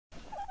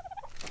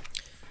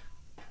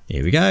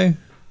Here we go.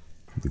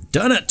 We've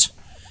done it.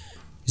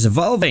 He's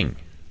evolving.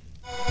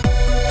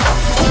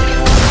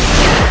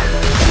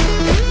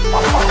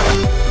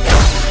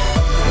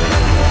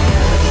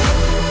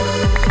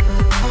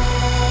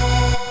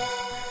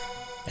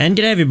 And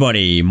g'day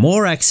everybody,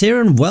 Morax here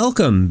and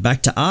welcome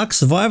back to Ark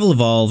Survival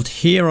Evolved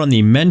here on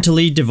the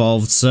mentally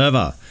devolved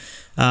server.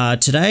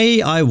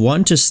 Today I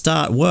want to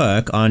start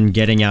work on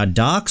getting our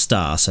Dark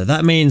Star, so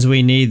that means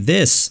we need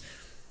this.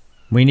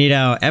 We need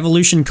our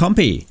evolution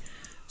Compy.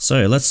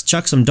 So let's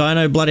chuck some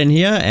dino blood in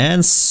here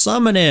and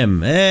summon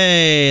him.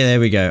 Hey, there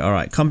we go.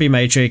 Alright, Compy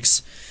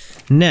Matrix.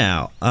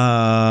 Now,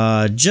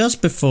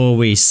 just before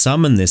we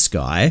summon this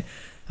guy,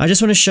 I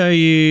just want to show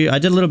you, I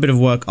did a little bit of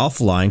work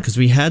offline because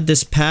we had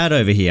this pad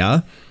over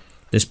here,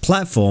 this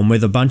platform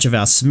with a bunch of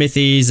our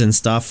smithies and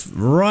stuff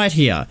right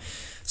here.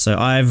 So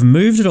I've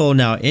moved it all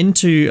now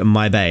into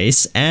my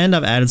base and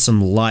I've added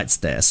some lights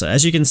there. So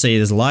as you can see,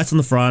 there's lights on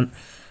the front.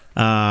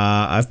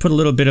 I've put a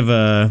little bit of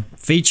a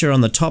feature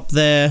on the top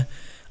there.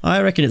 I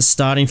reckon it's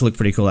starting to look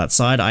pretty cool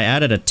outside. I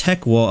added a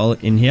tech wall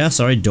in here,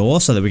 door,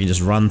 so that we can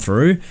just run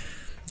through.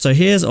 So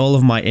here's all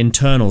of my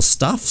internal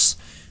stuffs.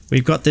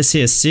 We've got this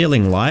here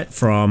ceiling light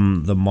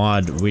from the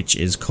mod, which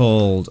is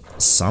called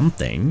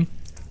something.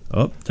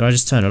 Oh, did I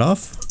just turn it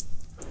off?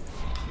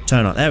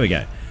 Turn on, there we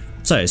go.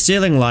 So,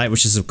 ceiling light,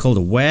 which is called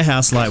a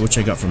warehouse light, which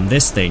I got from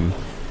this thing.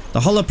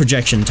 The hollow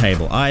projection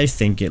table. I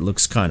think it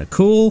looks kind of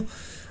cool.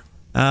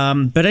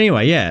 But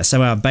anyway, yeah,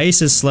 so our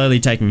base is slowly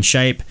taking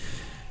shape.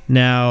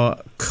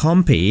 Now,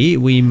 Compy,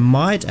 we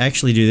might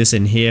actually do this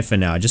in here for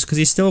now, just because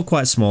he's still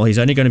quite small. He's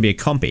only going to be a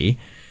Compy.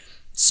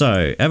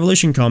 So,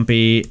 evolution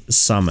Compy,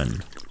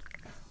 summon.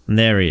 And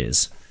there he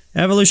is.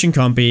 Evolution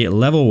Compy,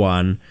 level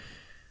 1.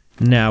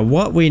 Now,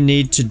 what we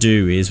need to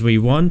do is we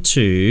want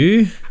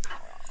to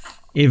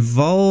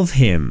evolve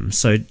him.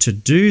 So, to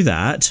do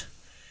that,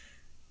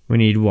 we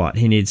need what?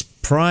 He needs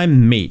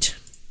prime meat.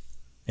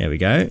 There we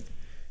go.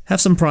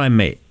 Have some prime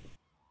meat.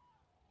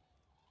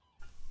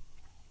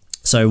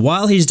 So,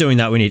 while he's doing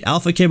that, we need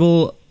alpha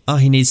kibble. Oh,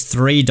 he needs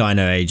 3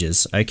 dino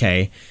ages.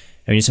 Okay.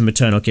 And we need some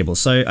maternal kibble.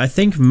 So, I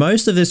think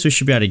most of this we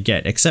should be able to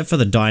get, except for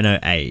the dino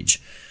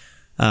age.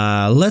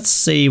 Let's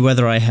see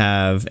whether I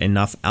have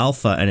enough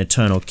alpha and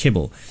eternal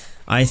kibble.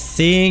 I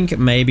think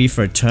maybe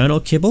for eternal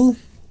kibble,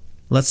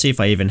 let's see if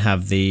I even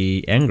have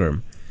the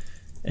engram.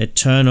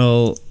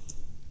 Eternal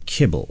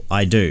kibble,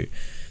 I do.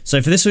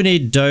 So for this we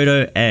need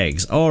dodo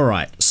eggs.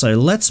 Alright, so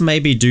let's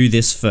maybe do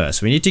this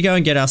first. We need to go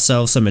and get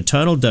ourselves some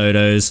eternal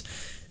dodos,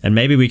 and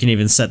maybe we can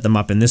even set them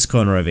up in this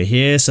corner over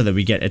here so that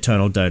we get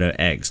eternal dodo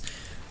eggs.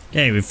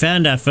 Okay, we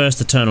found our first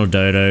eternal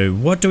dodo.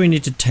 What do we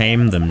need to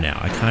tame them now?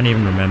 I can't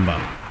even remember.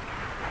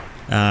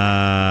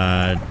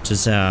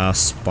 Does our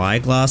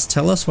spyglass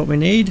tell us what we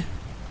need?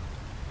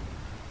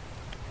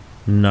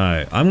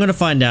 No. I'm gonna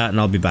find out and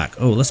I'll be back.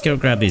 Oh, let's go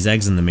grab these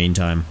eggs in the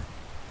meantime.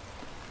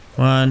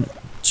 1,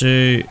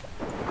 2,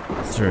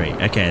 3.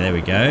 Okay, there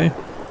we go.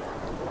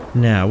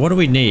 Now, what do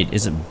we need?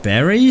 Is it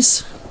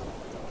berries?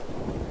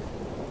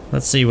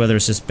 Let's see whether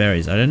it's just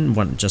berries. I didn't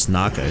want just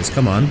narcos.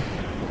 Come on.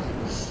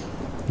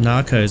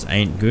 Narcos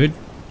ain't good.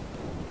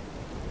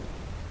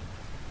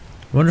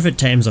 I wonder if it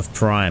tames off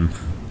prime.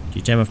 Do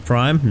you tame off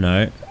prime?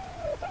 No.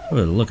 Oh,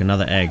 look,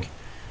 another egg.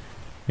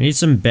 We need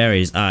some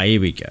berries. Ah,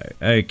 here we go.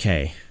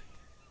 Okay.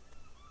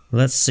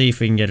 Let's see if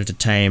we can get it to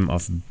tame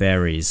off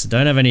berries.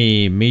 Don't have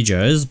any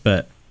Mijos,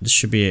 but this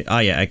should be... Oh,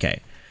 yeah,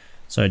 okay.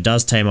 So it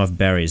does tame off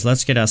berries.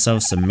 Let's get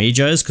ourselves some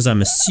Mijos, because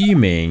I'm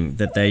assuming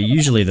that they're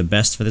usually the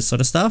best for this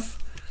sort of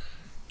stuff.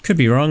 Could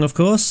be wrong, of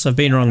course. I've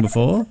been wrong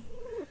before.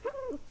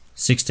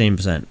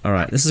 16%.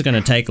 Alright, this is going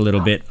to take a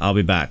little bit. I'll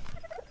be back.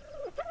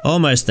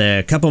 Almost there.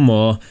 A couple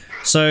more.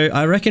 So,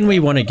 I reckon we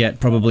want to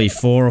get probably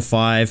 4 or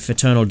 5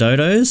 eternal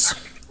dodos.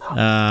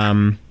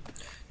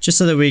 Just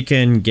so that we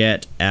can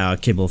get our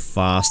kibble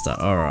faster.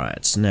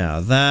 Alright,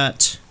 now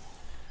that...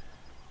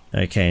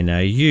 Okay, now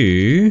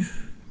you...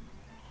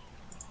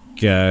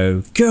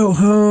 Go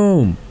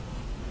home!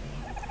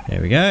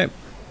 There we go.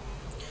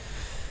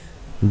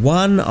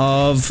 One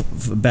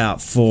of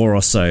about 4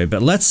 or so,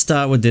 but let's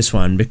start with this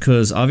one,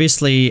 because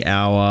obviously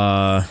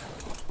our...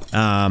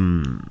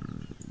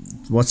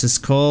 what's this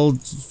called?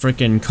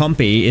 Frickin'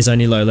 Compy is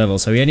only low level,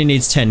 so he only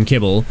needs 10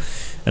 kibble.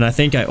 And I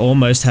think I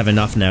almost have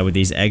enough now with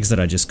these eggs that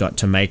I just got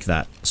to make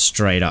that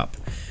straight up.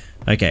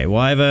 Okay,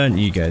 Wyvern,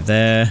 you go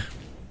there.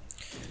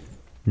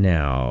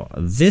 Now,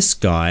 this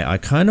guy, I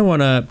kind of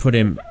want to put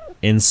him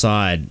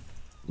inside,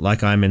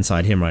 like I'm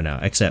inside him right now,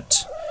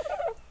 except...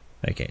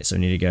 Okay, so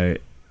we need to go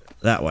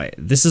that way.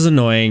 This is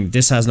annoying,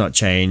 this has not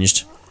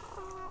changed.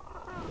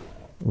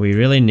 We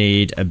really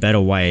need a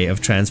better way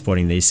of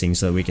transporting these things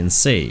so that we can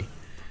see.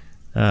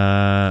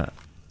 Come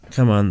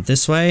on,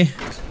 this way.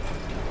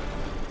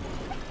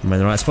 I'm in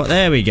the right spot.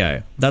 There we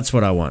go. That's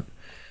what I want.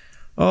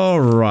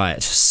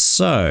 Alright,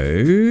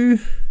 so...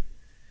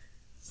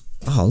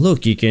 Oh,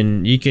 look, you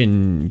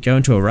can go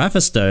into a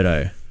Raphis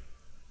dodo.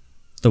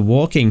 The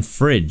walking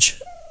fridge.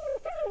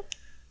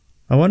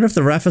 I wonder if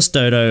the Raphis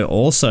dodo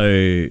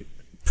also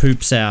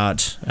poops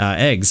out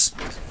eggs.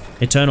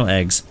 Eternal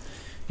eggs.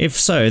 If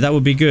so, that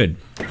would be good.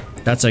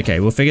 That's okay.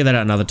 We'll figure that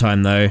out another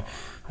time though.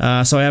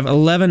 So I have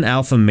 11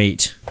 alpha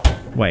meat.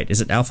 Wait,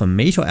 is it alpha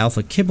meat or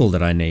alpha kibble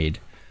that I need?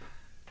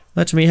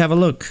 Let me have a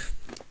look.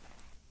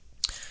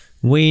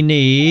 We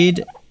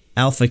need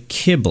alpha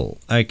kibble.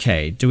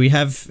 Okay, do we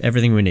have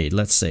everything we need?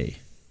 Let's see.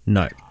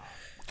 No.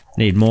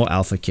 Need more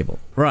alpha kibble.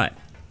 Right.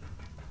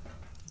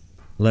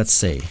 Let's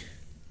see.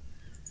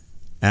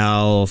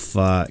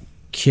 Alpha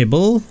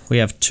kibble. We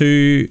have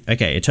 2.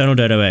 Okay, eternal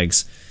dodo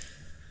eggs.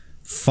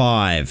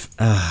 5.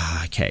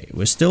 Okay,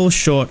 we're still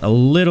short a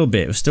little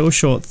bit. We're still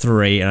short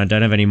 3, and I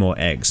don't have any more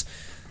eggs.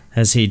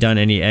 Has he done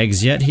any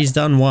eggs yet? He's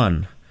done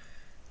 1.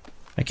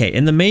 Okay,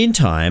 in the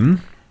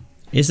meantime,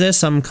 is there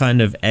some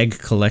kind of egg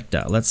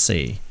collector? Let's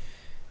see.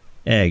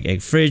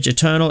 Egg fridge,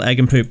 eternal egg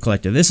and poop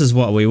collector. This is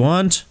what we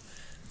want.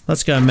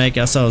 Let's go and make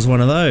ourselves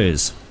one of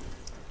those.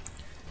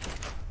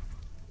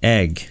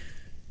 Egg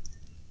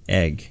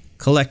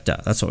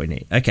collector. That's what we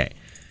need. Okay.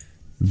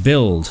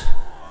 Build.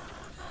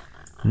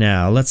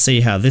 Now, let's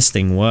see how this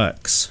thing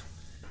works.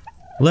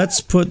 Let's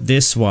put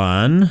this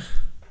one.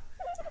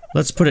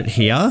 Let's put it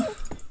here.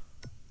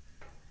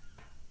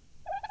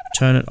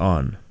 Turn it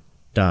on.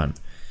 Done.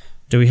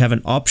 Do we have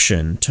an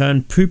option?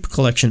 Turn poop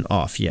collection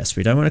off. Yes,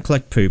 we don't want to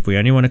collect poop. We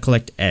only want to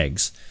collect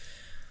eggs.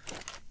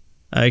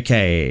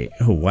 Okay.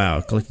 Oh, wow.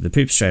 Collected the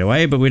poop straight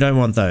away, but we don't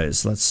want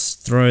those. Let's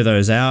throw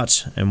those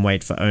out and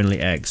wait for only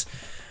eggs.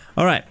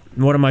 Alright.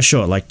 What am I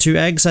short? Like 2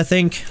 eggs, I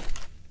think?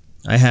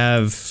 I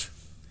have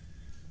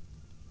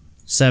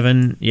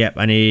 7. Yep,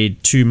 I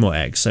need 2 more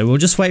eggs. So we'll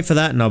just wait for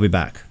that and I'll be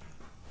back.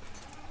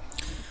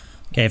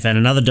 Okay, found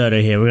another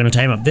dodo here. We're going to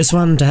tame up this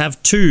one to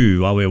have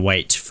 2 while we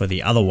wait for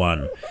the other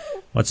one.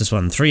 What's this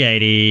one?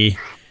 380.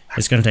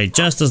 It's going to take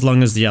just as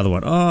long as the other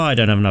one. Oh, I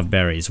don't have enough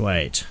berries.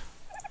 Wait.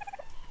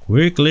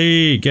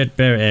 Quickly get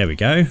berry. There we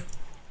go.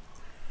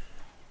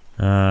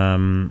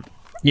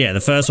 Yeah,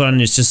 the first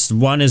one is just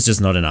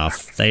not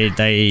enough.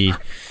 They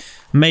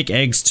make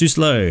eggs too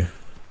slow.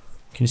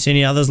 Can you see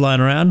any others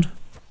lying around?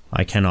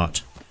 I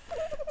cannot.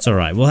 It's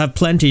alright. We'll have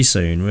plenty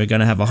soon. We're going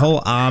to have a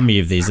whole army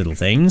of these little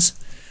things.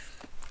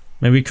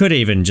 Maybe we could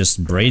even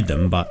just breed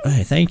them, but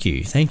hey, thank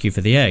you. Thank you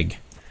for the egg.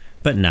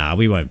 But nah,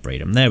 we won't breed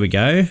them. There we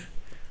go.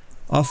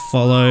 Off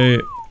follow.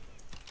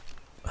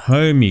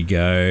 Home you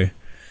go.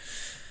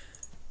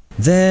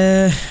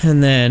 There,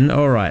 and then,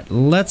 alright,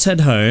 let's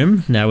head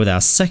home now with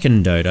our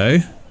second dodo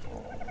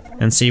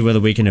and see whether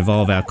we can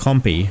evolve our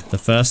Compy the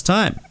first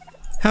time.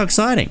 How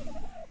exciting!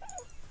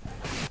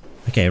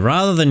 Okay,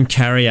 rather than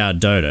carry our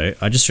dodo,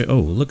 I just... Oh,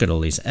 look at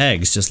all these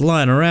eggs just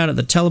lying around at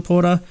the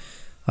teleporter.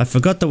 I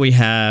forgot that we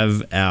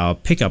have our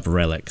pickup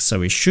relic, so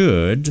we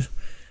should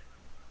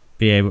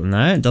be able...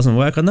 No, it doesn't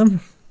work on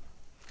them.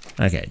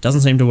 Okay, it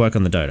doesn't seem to work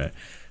on the dodo.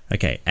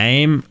 Okay,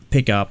 aim,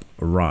 pick up,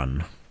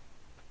 run.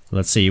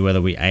 Let's see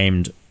whether we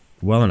aimed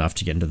well enough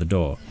to get into the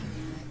door.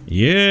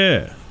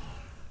 Yeah!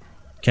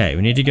 Okay,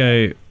 we need to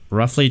go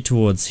roughly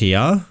towards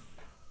here.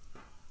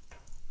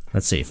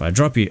 Let's see, if I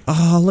drop you...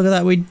 Oh, look at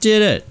that, we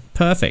did it!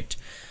 Perfect.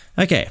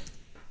 Okay.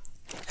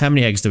 How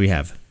many eggs do we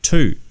have?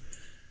 2.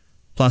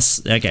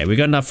 Plus, okay, we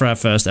got enough for our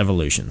first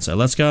evolution. So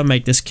let's go and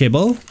make this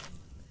kibble.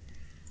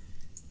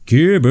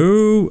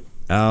 Kibble.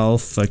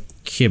 Alpha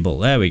kibble.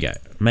 There we go.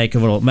 Make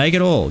it all. Make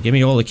it all. Give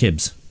me all the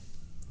kibs.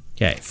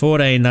 Okay,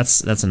 14,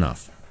 that's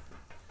enough.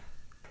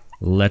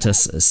 Let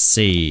us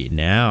see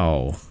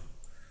now.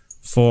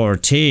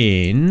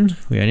 14.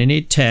 We only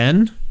need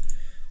 10.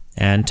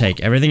 And take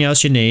everything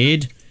else you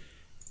need.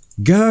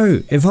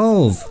 Go!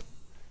 Evolve!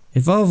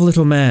 Evolve,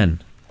 little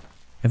man.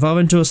 Evolve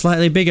into a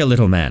slightly bigger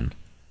little man.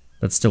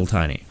 That's still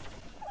tiny.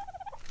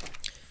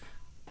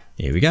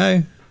 Here we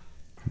go.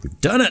 We've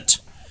done it!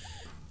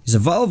 He's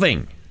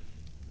evolving!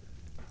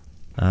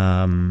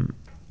 Ooh,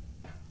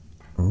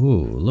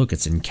 look,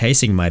 it's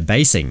encasing my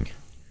basing.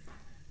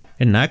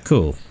 Isn't that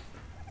cool?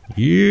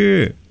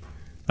 Yeah!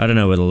 I don't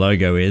know where the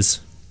logo is.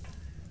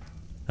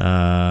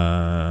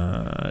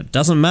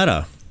 Doesn't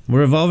matter.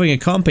 We're evolving a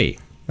Compy.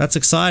 That's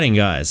exciting,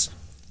 guys.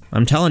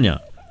 I'm telling you.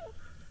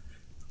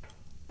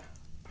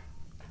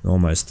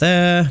 Almost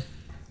there.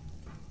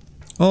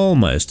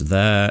 Almost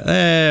there.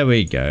 There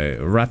we go.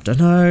 Raptor.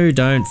 No,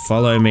 don't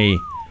follow me.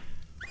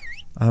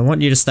 I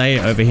want you to stay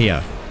over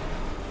here.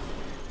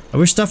 I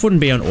wish stuff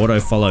wouldn't be on auto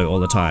follow all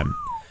the time.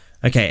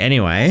 Okay,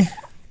 anyway.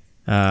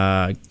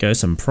 Go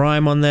some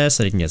prime on there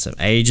so you can get some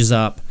ages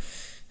up.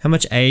 How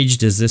much age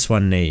does this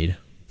one need?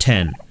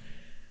 10.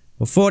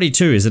 Well,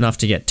 42 is enough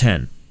to get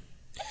 10.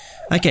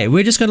 Okay,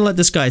 we're just gonna let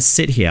this guy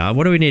sit here.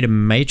 What do we need? A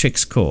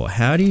matrix core.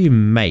 How do you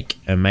make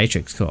a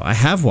matrix core? I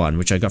have one,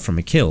 which I got from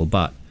a kill,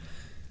 but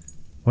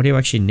what do you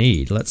actually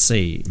need? Let's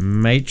see.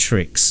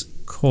 Matrix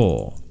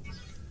core.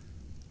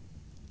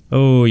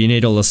 Oh, you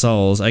need all the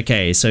souls.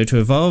 Okay, so to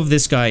evolve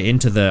this guy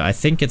into the... I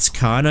think it's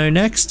Carno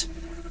next?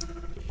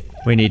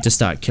 We need to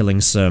start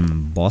killing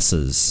some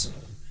bosses.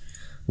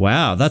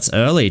 Wow, that's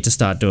early to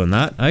start doing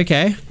that.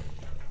 Okay.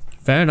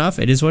 Fair enough,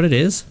 it is what it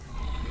is.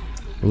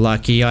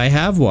 Lucky I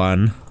have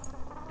one.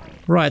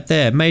 Right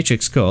there,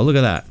 matrix core, look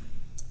at that.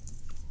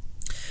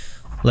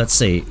 Let's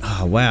see.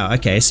 Oh, wow.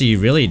 Okay, so you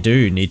really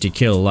do need to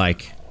kill,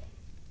 like,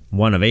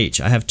 one of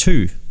each. I have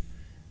 2.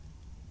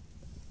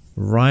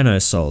 Rhino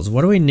souls.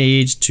 What do we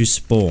need to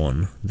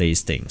spawn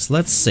these things?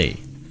 Let's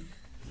see.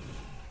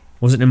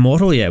 Was it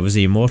immortal? Yeah, it was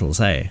the immortals,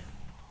 hey.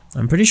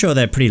 I'm pretty sure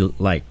they're pretty,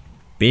 like,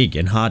 big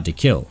and hard to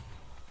kill.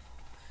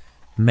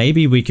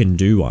 Maybe we can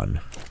do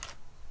one.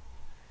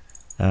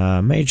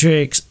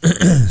 Matrix.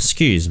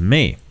 Excuse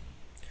me.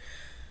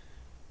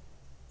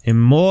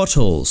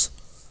 Immortals.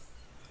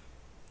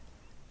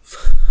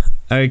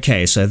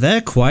 Okay, so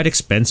they're quite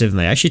expensive and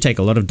they actually take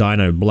a lot of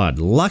dino blood.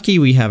 Lucky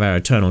we have our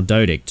Eternal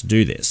Dodic to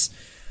do this.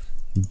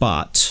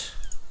 But...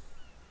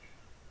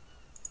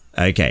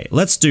 okay,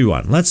 let's do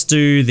one. Let's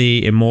do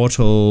the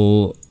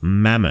Immortal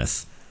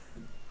Mammoth.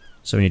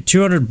 So we need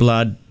 200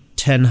 blood,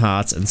 10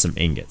 hearts, and some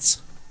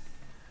ingots.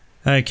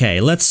 Okay,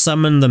 let's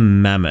summon the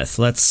Mammoth.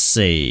 Let's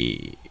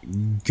see.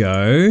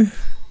 Go.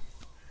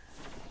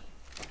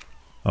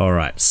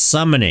 Alright,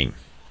 summoning.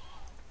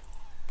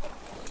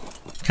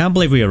 Can't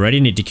believe we already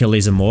need to kill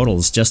these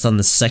immortals just on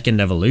the 2nd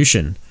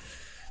evolution.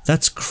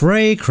 That's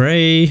cray.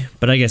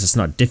 But I guess it's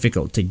not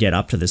difficult to get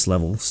up to this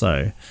level,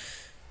 so...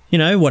 you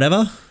know,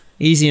 whatever.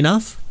 Easy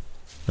enough.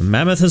 The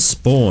Mammoth has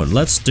spawned.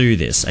 Let's do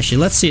this. Actually,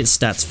 let's see its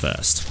stats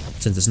first,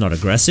 since it's not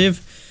aggressive.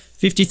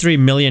 53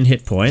 million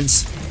hit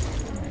points.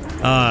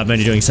 Ah, I'm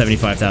only doing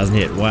 75,000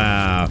 hit.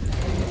 Wow.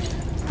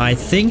 I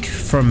think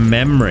from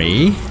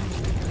memory,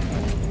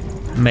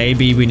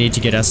 maybe we need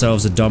to get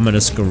ourselves a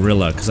Dominus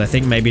Gorilla, because I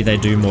think maybe they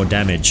do more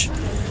damage.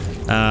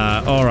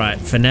 Alright,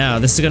 for now,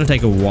 this is going to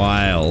take a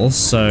while,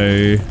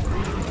 so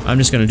I'm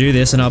just going to do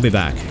this and I'll be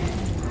back.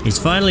 He's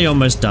finally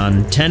almost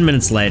done. 10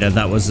 minutes later,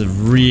 that was a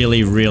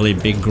really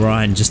big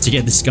grind just to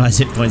get this guy's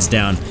hit points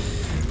down.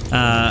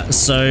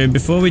 So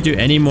before we do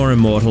any more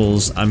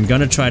immortals, I'm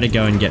gonna try to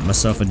go and get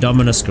myself a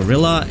Dominus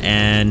Gorilla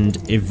and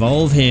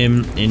evolve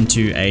him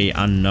into a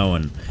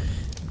unknown.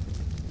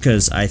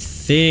 Because I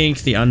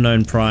think the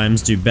unknown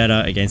primes do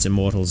better against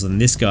immortals than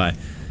this guy.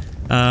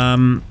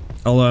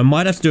 Although I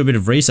might have to do a bit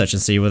of research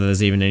and see whether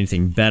there's even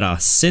anything better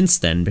since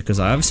then, because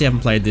I obviously haven't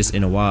played this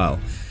in a while.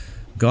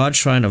 God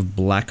Shrine of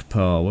Black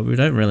Pearl. Well, we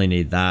don't really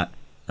need that.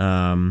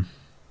 But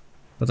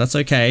that's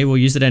okay, we'll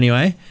use it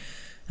anyway.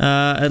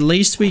 At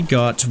least we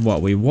got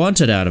what we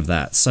wanted out of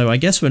that. So I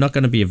guess we're not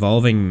going to be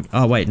evolving...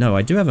 oh wait, no,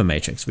 I do have a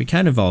Matrix. We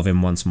can evolve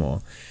him once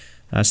more.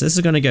 So this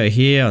is going to go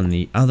here on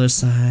the other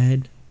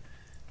side.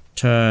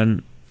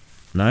 Turn...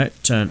 no,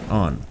 turn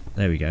on.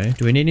 There we go.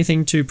 Do we need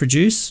anything to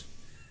produce?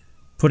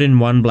 Put in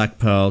 1 Black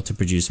Pearl to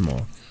produce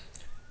more.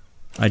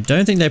 I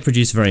don't think they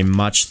produce very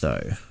much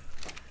though.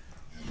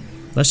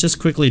 Let's just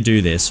quickly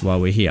do this while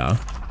we're here.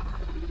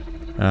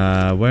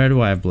 Where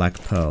do I have Black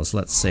Pearls?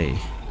 Let's see.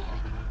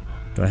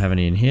 Do I have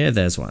any in here?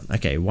 There's one.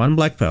 Okay, 1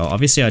 Black Pearl.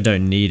 Obviously I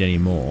don't need any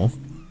more,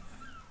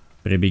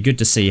 but it'd be good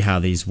to see how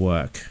these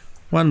work.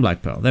 1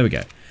 Black Pearl. There we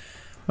go.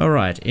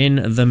 Alright,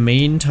 in the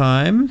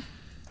meantime,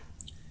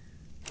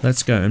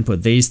 let's go and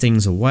put these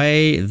things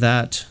away.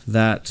 That.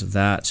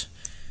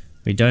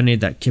 We don't need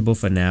that kibble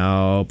for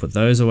now. Put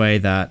those away,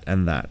 that,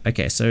 and that.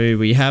 Okay, so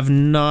we have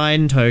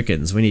 9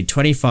 tokens. We need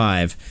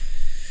 25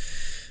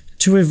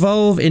 to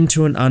evolve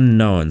into an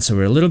unknown. So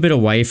we're a little bit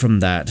away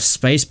from that.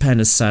 Space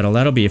Panda's saddle,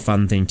 that'll be a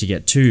fun thing to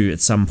get to at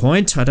some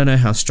point. I don't know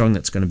how strong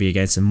that's going to be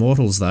against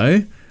immortals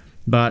though,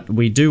 but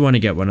we do want to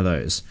get one of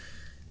those.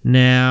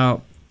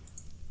 Now,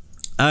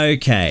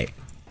 okay,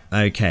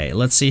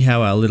 let's see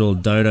how our little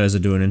dodos are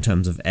doing in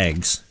terms of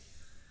eggs.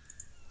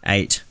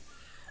 8.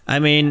 I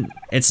mean,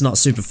 it's not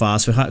super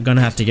fast. We're gonna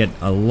have to get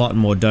a lot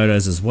more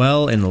dodos as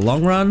well in the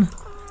long run,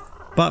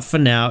 but for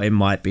now it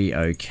might be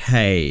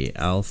okay.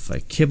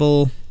 Alpha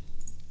kibble.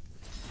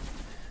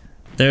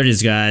 There it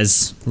is,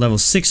 guys. Level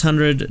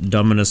 600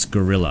 Dominus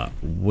Gorilla.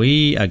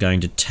 We are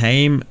going to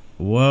tame...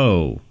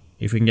 whoa.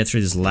 If we can get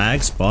through this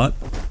lag spot,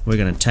 we're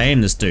going to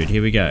tame this dude.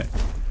 Here we go.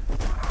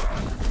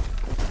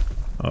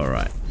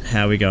 Alright.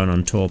 How are we going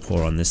on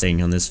torpor on this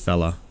thing, on this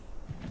fella?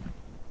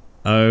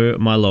 Oh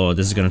my lord,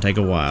 this is going to take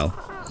a while.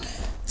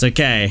 It's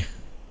okay.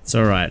 It's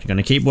alright.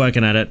 Gonna keep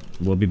working at it.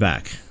 We'll be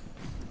back.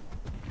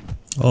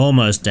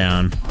 Almost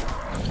down.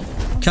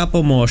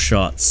 Couple more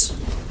shots.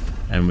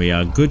 And we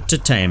are good to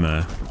tame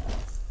her.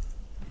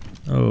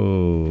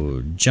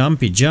 Oh,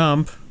 jumpy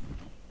jump.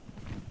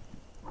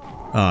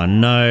 Oh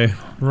no,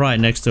 right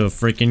next to a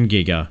freaking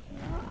Giga.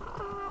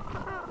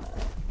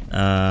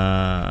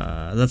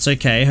 That's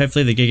okay,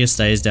 hopefully the Giga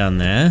stays down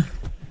there.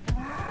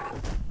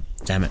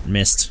 Damn it,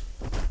 missed.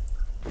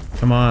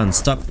 Come on,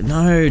 stop.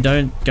 No,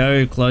 don't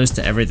go close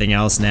to everything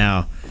else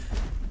now.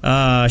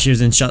 She was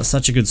in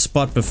such a good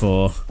spot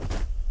before.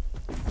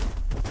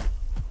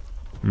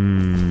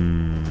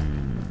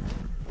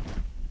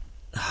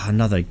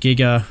 Another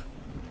Giga.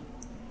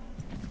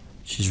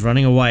 She's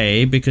running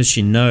away because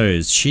she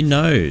knows. She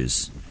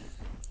knows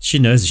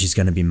that she's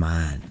gonna be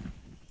mine.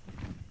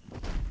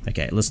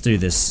 Okay, let's do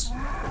this.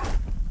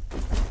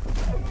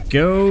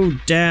 Go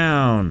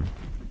down.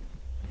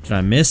 Did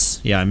I miss?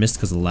 Yeah, I missed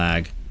because of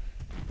lag.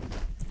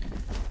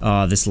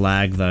 Oh, this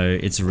lag though,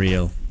 it's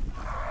real.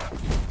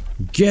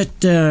 Get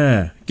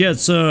there! Get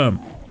some!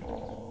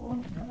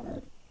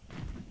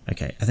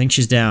 Okay, I think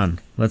she's down.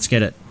 Let's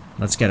get it.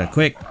 Let's get it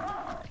quick.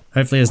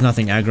 Hopefully there's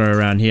nothing aggro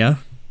around here.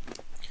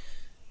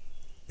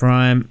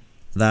 Prime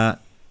that.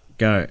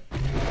 Go.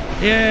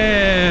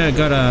 Yeah,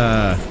 got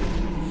her.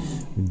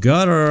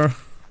 Got her.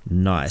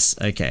 Nice.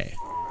 Okay.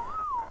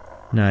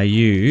 Now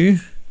you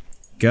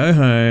go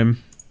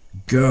home.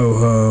 Go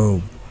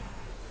home.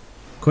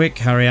 Quick,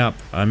 hurry up.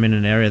 I'm in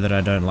an area that I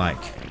don't like.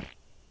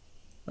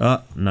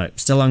 Oh, no.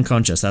 Still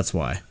unconscious, that's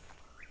why.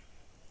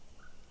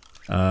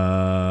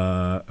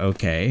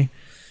 Okay.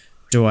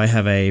 Do I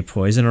have a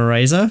poison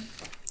eraser?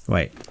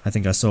 Wait, I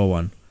think I saw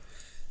one.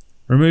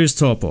 Removes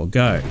torpor.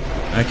 Go.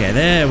 Okay,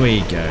 there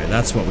we go.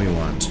 That's what we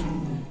want.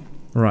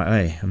 Right,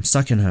 hey, I'm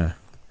stuck in her.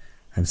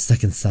 I'm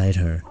stuck inside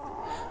her.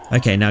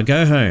 Okay, now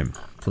go home,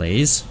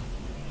 please.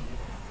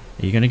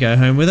 Are you gonna go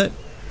home with it?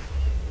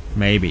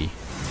 Maybe.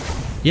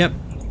 Yep.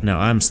 No,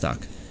 I'm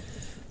stuck.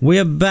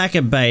 We're back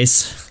at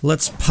base.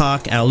 Let's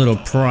park our little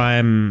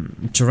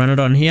prime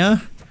Pteranodon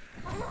here.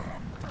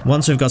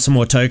 Once we've got some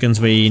more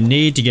tokens, we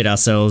need to get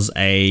ourselves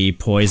a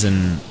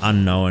poison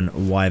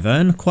unknown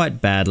wyvern quite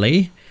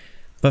badly.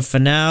 But for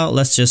now,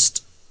 let's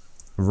just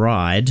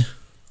ride.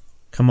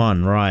 Come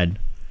on, ride.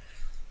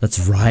 Let's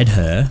ride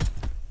her.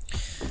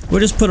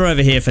 We'll just put her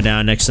over here for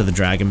now next to the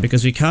dragon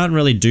because we can't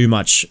really do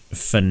much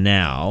for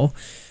now.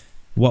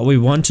 What we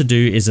want to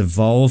do is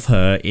evolve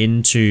her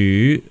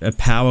into a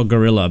power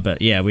gorilla,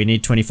 but yeah, we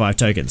need 25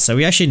 tokens. So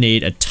we actually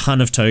need a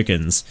ton of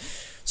tokens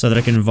so that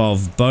I can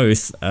evolve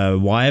both a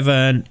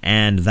wyvern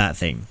and that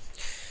thing.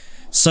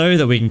 So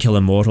that we can kill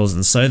immortals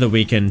and so that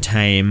we can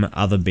tame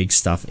other big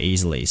stuff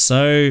easily.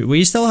 So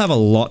we still have a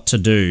lot to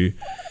do.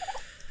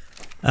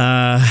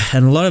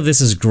 And a lot of this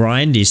is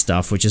grindy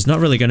stuff, which is not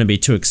really going to be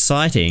too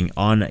exciting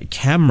on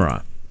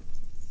camera.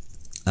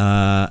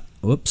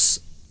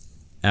 Whoops.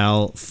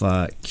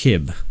 Alpha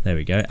Kib. There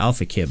we go.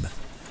 Alpha Kib.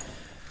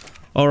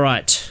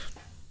 Alright.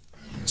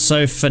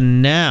 So for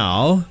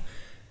now,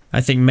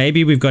 I think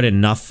maybe we've got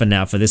enough for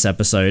now for this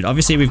episode.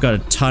 Obviously, we've got a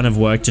ton of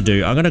work to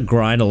do. I'm going to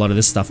grind a lot of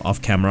this stuff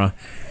off camera.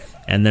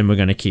 And then we're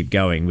going to keep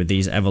going with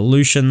these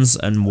evolutions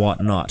and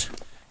whatnot.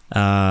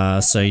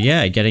 So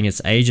yeah, getting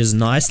its ages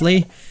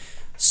nicely.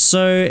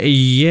 So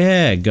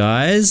yeah,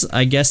 guys,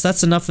 I guess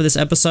that's enough for this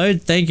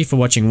episode. Thank you for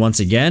watching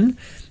once again.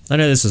 I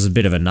know this was a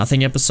bit of a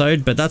nothing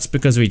episode, but that's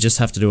because we just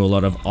have to do a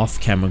lot of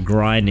off-camera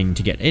grinding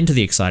to get into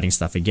the exciting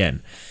stuff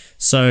again.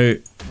 So,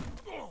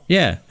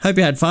 yeah, hope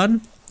you had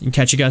fun, and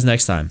catch you guys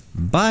next time.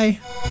 Bye!